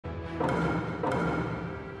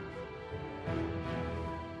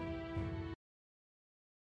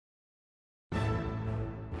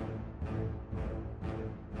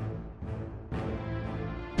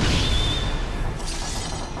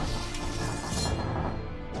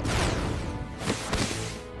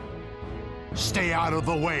Stay out of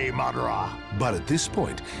the way, Madara. But at this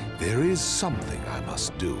point, there is something I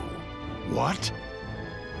must do. What?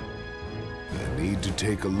 I need to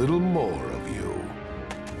take a little more of you.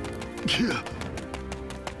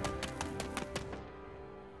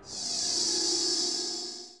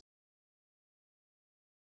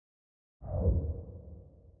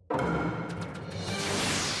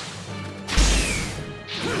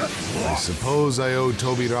 I suppose I owe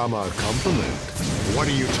Tobirama a compliment. What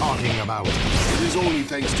are you talking about? It is only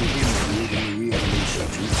thanks to him creating the reanimation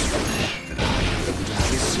jutsu that I am able to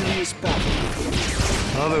have a serious battle with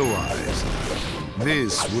him. Otherwise,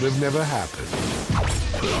 this would have never happened.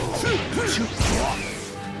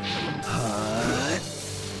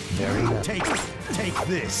 Very nice. Take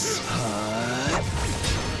this.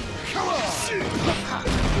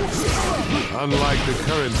 Unlike the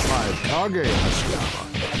current 5 Kage Hashirama,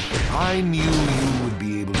 I knew you would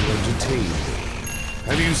be able to entertain me.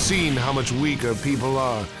 Have you seen how much weaker people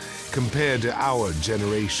are compared to our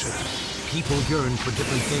generation? People yearn for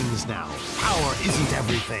different things now. Power isn't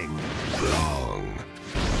everything. Wrong.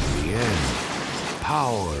 In the end,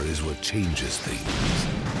 power is what changes things.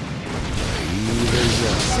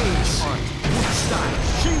 Sage art, wood style,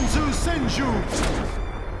 Shinzu Senju.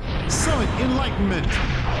 Summit enlightenment.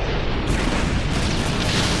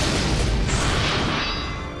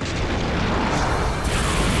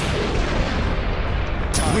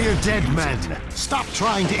 We're dead men. Stop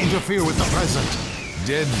trying to interfere with the present.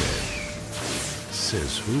 Dead men?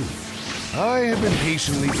 Says who? I have been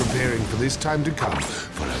patiently preparing for this time to come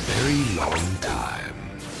for a very long time.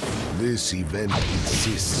 This event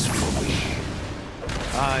exists for me.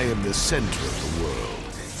 I am the center of the world.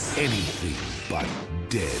 Anything but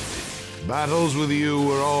dead. Battles with you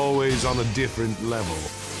were always on a different level.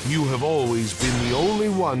 You have always been the only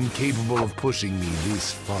one capable of pushing me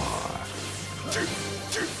this far.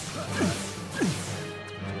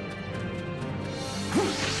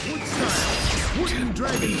 Wooden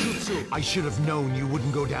dragon jutsu. I should have known you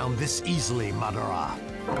wouldn't go down this easily, Madara.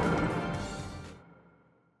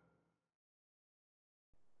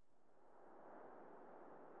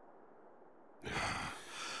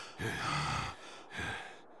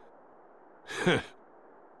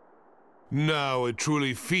 Now it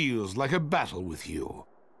truly feels like a battle with you.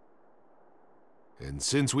 And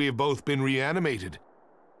since we have both been reanimated,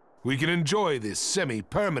 we can enjoy this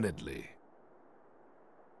semi-permanently.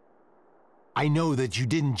 I know that you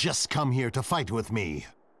didn't just come here to fight with me.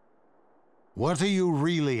 What are you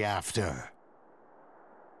really after?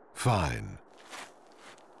 Fine.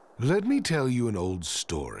 Let me tell you an old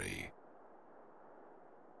story.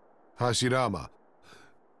 Hashirama,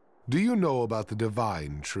 do you know about the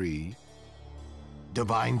Divine Tree?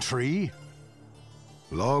 Divine Tree?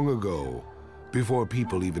 Long ago, before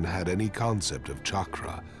people even had any concept of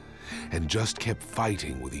chakra, and just kept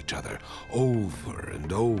fighting with each other over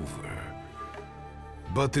and over.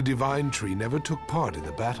 But the Divine Tree never took part in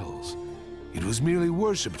the battles. It was merely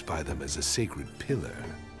worshipped by them as a sacred pillar.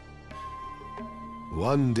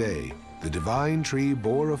 One day, the Divine Tree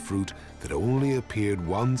bore a fruit that only appeared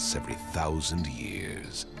once every 1,000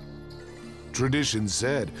 years. Tradition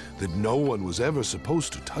said that no one was ever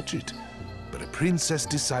supposed to touch it, but a princess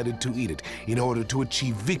decided to eat it in order to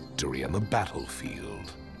achieve victory on the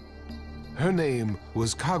battlefield. Her name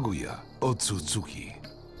was Kaguya Otsutsuki.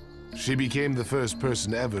 She became the first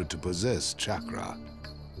person ever to possess chakra.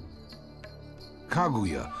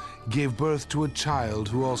 Kaguya gave birth to a child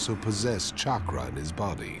who also possessed chakra in his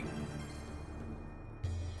body.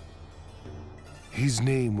 His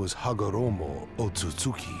name was Hagoromo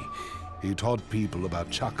Otsutsuki. He taught people about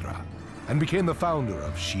chakra and became the founder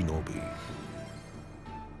of Shinobi.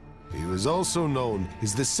 He was also known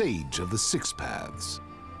as the Sage of the Six Paths.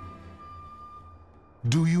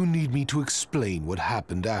 Do you need me to explain what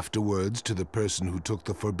happened afterwards to the person who took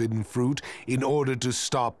the forbidden fruit in order to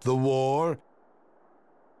stop the war?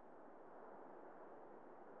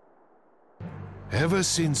 Ever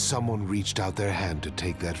since someone reached out their hand to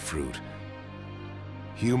take that fruit,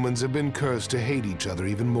 humans have been cursed to hate each other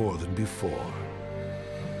even more than before.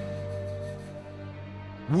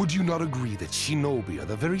 Would you not agree that Shinobi are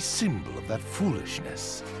the very symbol of that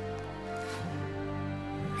foolishness?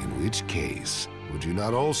 In which case, would you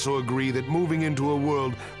not also agree that moving into a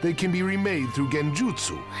world that can be remade through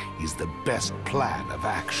Genjutsu is the best plan of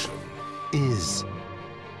action? Is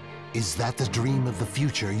that the dream of the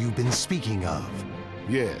future you've been speaking of?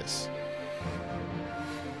 Yes.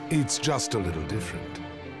 It's just a little different.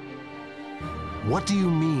 What do you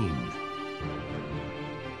mean?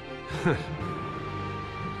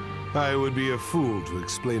 I would be a fool to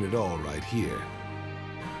explain it all right here.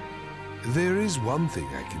 There is one thing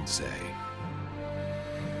I can say.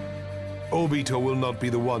 Obito will not be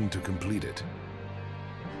the one to complete it.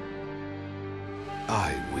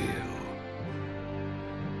 I will.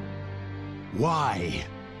 Why?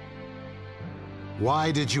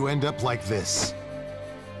 Why did you end up like this?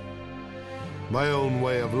 My own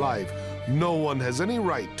way of life. No one has any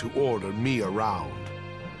right to order me around.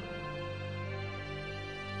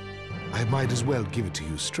 I might as well give it to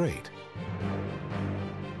you straight.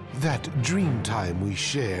 That dream time we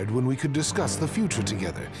shared when we could discuss the future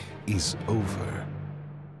together is over.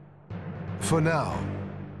 For now,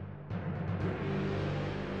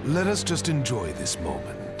 let us just enjoy this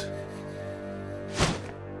moment.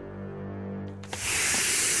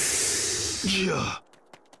 Yeah.